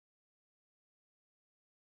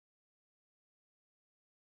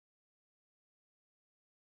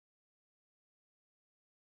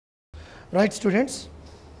Right, students?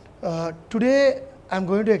 Today I am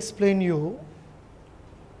going to explain you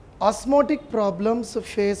osmotic problems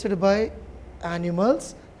faced by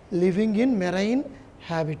animals living in marine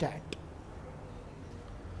habitat.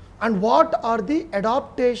 And what are the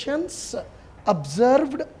adaptations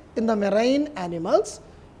observed in the marine animals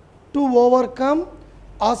to overcome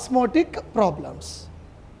osmotic problems?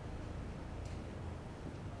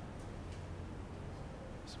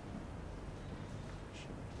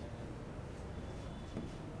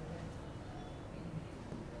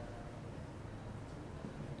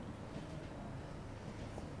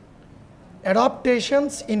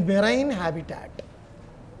 Adaptations in marine habitat.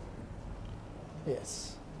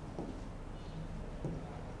 Yes.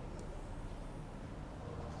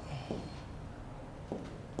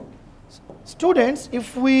 Students,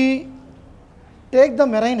 if we take the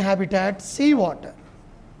marine habitat, sea water,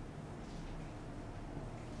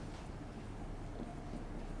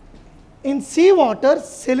 in sea water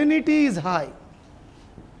salinity is high.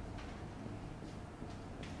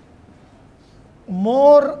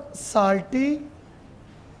 More salty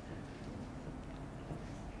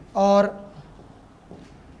or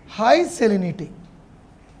high salinity.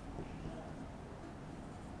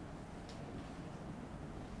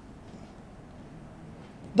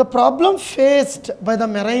 The problem faced by the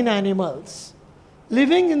marine animals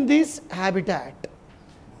living in this habitat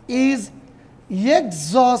is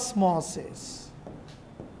exosmosis.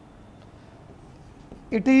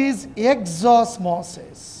 It is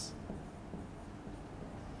exosmosis.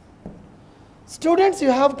 Students, you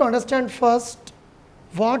have to understand first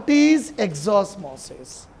what is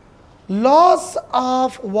exosmosis. Loss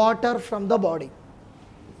of water from the body.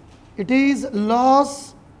 It is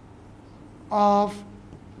loss of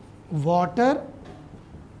water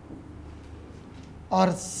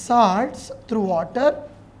or salts through water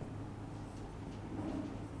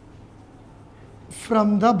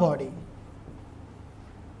from the body.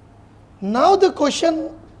 Now the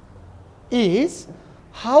question is,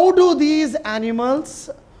 how do these animals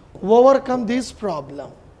overcome this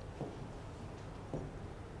problem?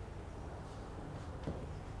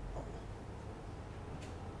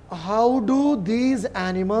 How do these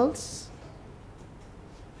animals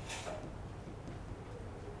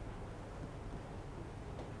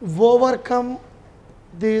overcome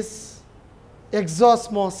this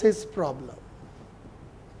exosmosis problem?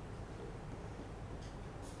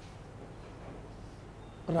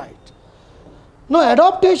 Right. Now,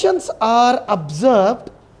 adaptations are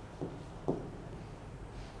observed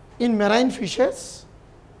in marine fishes.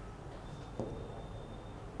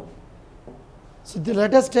 So,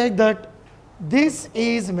 let us take that this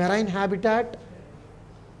is marine habitat,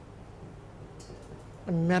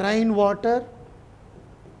 marine water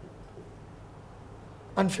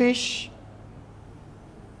and fish.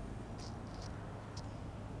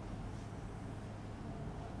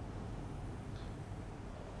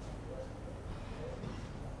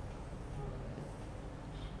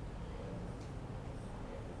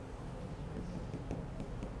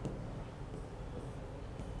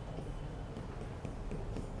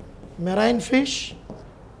 Marine fish.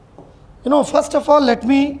 First of all, let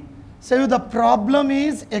me say you the problem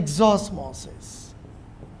is exosmosis.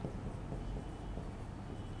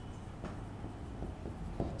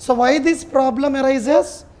 So, why this problem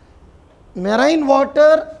arises? Marine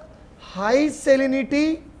water, high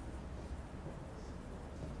salinity,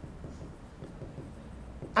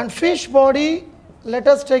 and fish body, let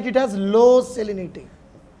us take it as low salinity.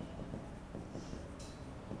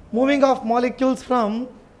 Moving of molecules from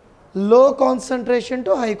low concentration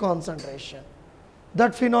to high concentration.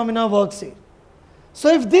 That phenomena works here. So,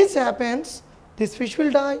 if this happens, this fish will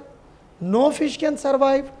die. No fish can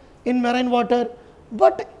survive in marine water.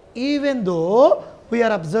 But even though we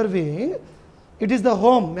are observing, it is the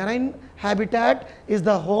home, marine habitat is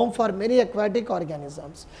the home for many aquatic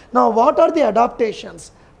organisms. Now, what are the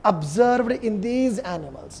adaptations observed in these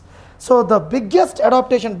animals? So, the biggest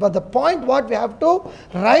adaptation, but the point what we have to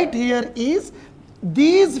write here is,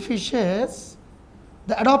 these fishes,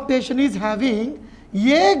 the adaptation is having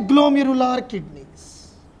aglomerular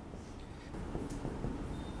kidneys.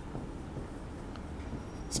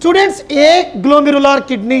 Students, aglomerular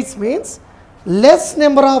kidneys means less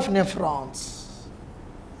number of nephrons.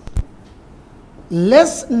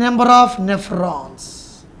 Less number of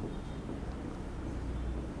nephrons.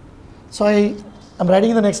 So, I am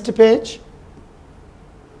writing the next page.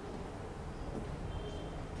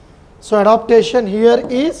 So, adaptation here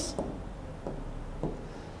is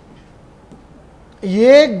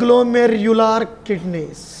aglomerular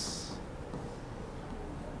kidneys.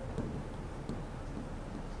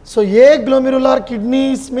 So, aglomerular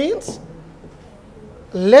kidneys means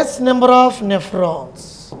less number of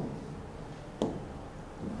nephrons.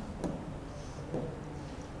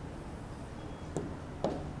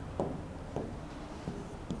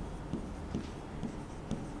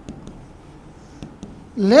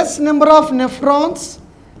 Less number of nephrons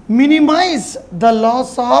minimize the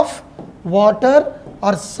loss of water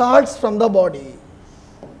or salts from the body.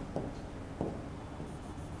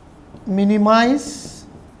 Minimize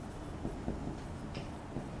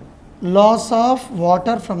loss of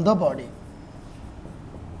water from the body.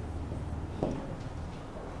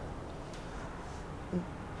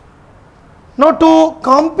 Now, to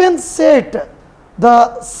compensate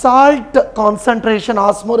the salt concentration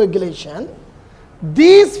osmoregulation,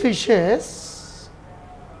 these fishes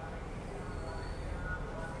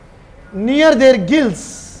near their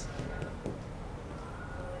gills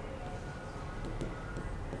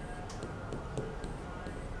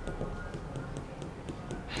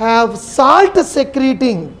have salt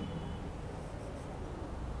secreting,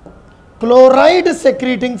 chloride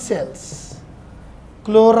secreting cells,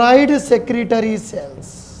 chloride secretory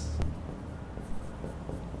cells,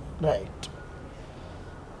 right.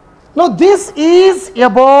 Now, this is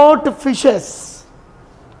about fishes.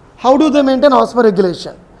 How do they maintain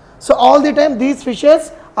osmoregulation? So, all the time these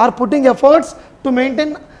fishes are putting efforts to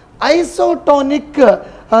maintain isotonic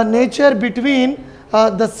nature between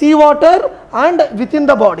the seawater and within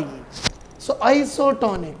the body. So,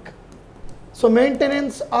 isotonic. So,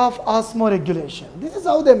 maintenance of osmoregulation. This is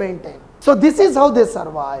how they maintain. So, this is how they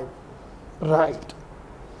survive. Right.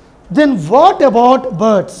 Then what about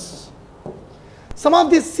birds? Some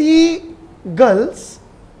of the seagulls,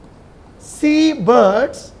 sea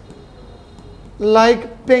birds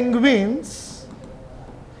like penguins,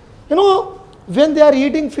 you know, when they are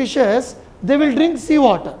eating fishes, they will drink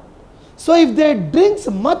seawater. So, if they drink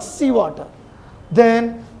much seawater,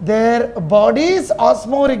 then their body's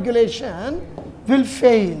osmoregulation will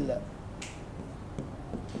fail.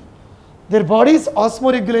 Their body's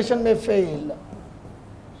osmoregulation may fail.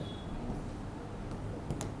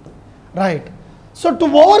 Right. So, to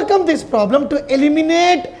overcome this problem, to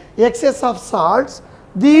eliminate excess of salts,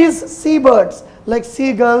 these seabirds like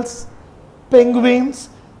seagulls, penguins,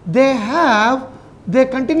 they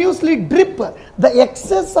continuously drip the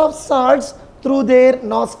excess of salts through their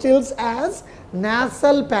nostrils as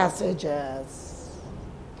nasal passages.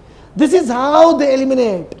 This is how they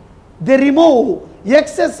eliminate, they remove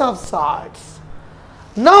excess of salts.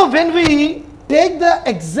 Now, when we take the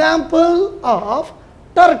example of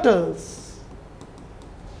turtles,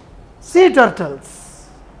 sea turtles,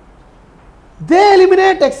 they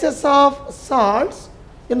eliminate excess of salts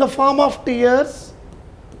in the form of tears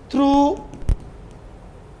through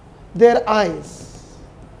their eyes.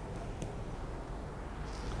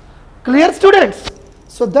 Clear, students?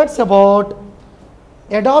 So, that's about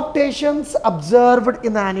adaptations observed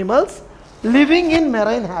in animals living in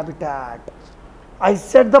marine habitat. I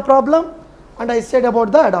said the problem and I said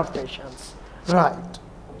about the adaptations. Right.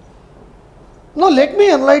 Now, let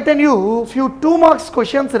me enlighten you few 2 marks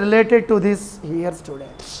questions related to this here,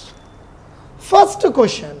 students. First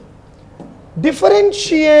question,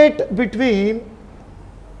 differentiate between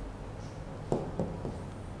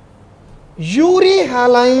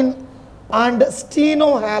euryhaline and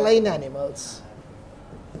stenohaline animals.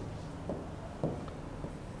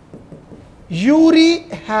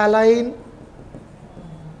 Euryhaline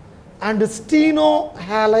and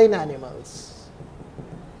stenohaline animals.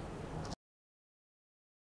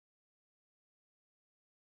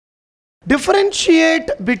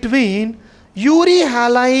 Differentiate between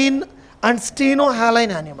euryhaline and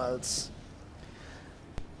stenohaline animals.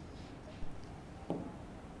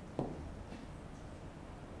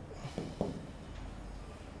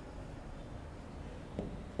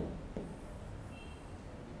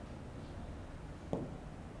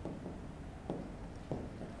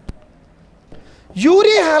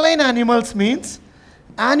 Euryhaline animals means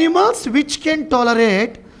animals which can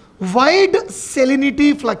tolerate wide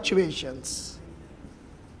salinity fluctuations.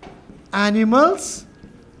 Animals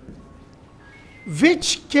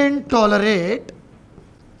which can tolerate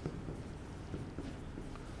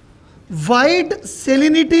wide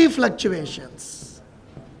salinity fluctuations.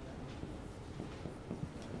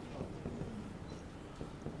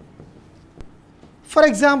 For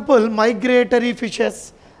example, migratory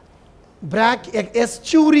fishes,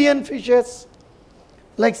 estuarian fishes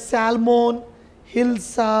like salmon,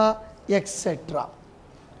 hilsa, etc.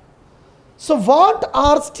 So, what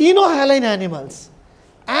are stenohaline animals?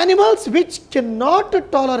 Animals which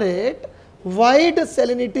cannot tolerate wide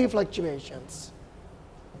salinity fluctuations.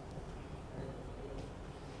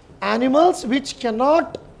 Animals which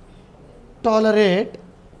cannot tolerate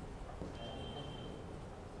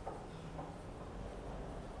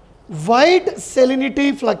wide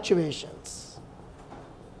salinity fluctuations.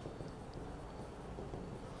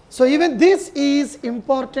 So even this is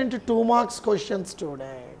important 2 marks question,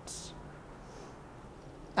 students.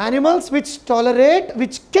 Animals which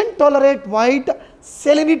can tolerate wide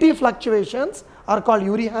salinity fluctuations are called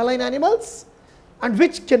euryhaline animals, and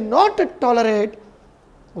which cannot tolerate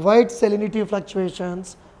wide salinity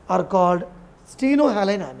fluctuations are called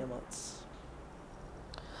stenohaline animals.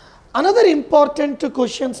 Another important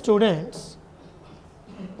question, students,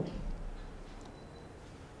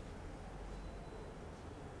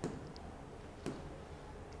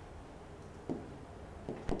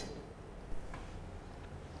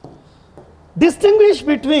 distinguish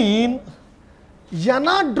between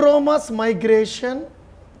anadromous migration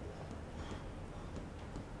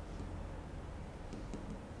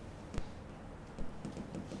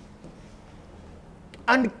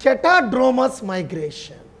and catadromous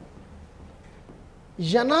migration.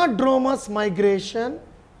 Anadromous migration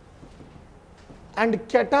and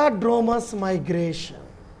catadromous migration.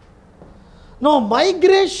 Now,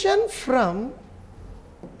 migration from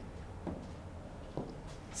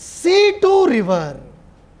sea to river.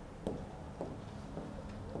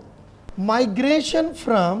 Migration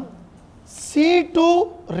from sea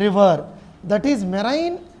to river, that is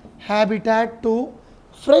marine habitat to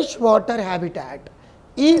freshwater habitat,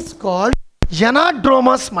 is called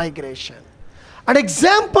anadromous migration. An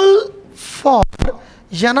example for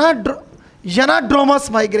anadromous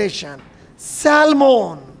migration: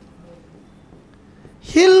 salmon,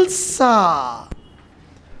 hilsa,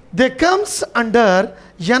 they comes under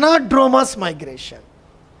anadromous migration.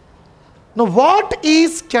 Now, what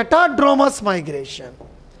is catadromous migration?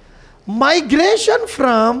 Migration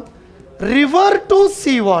from river to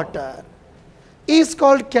seawater is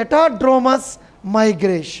called catadromous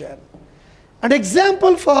migration. An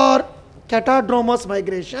example for catadromous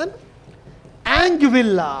migration: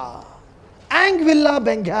 Anguilla, Anguilla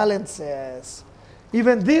bengalensis.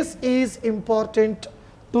 Even this is important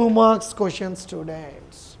 2 marks question,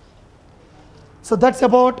 students. So that's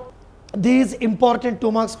about these important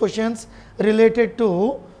 2 marks questions related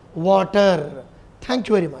to water. Thank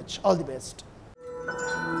you very much. All the best.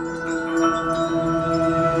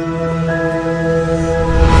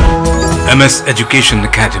 MS Education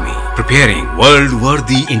Academy, preparing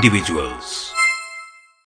world-worthy individuals.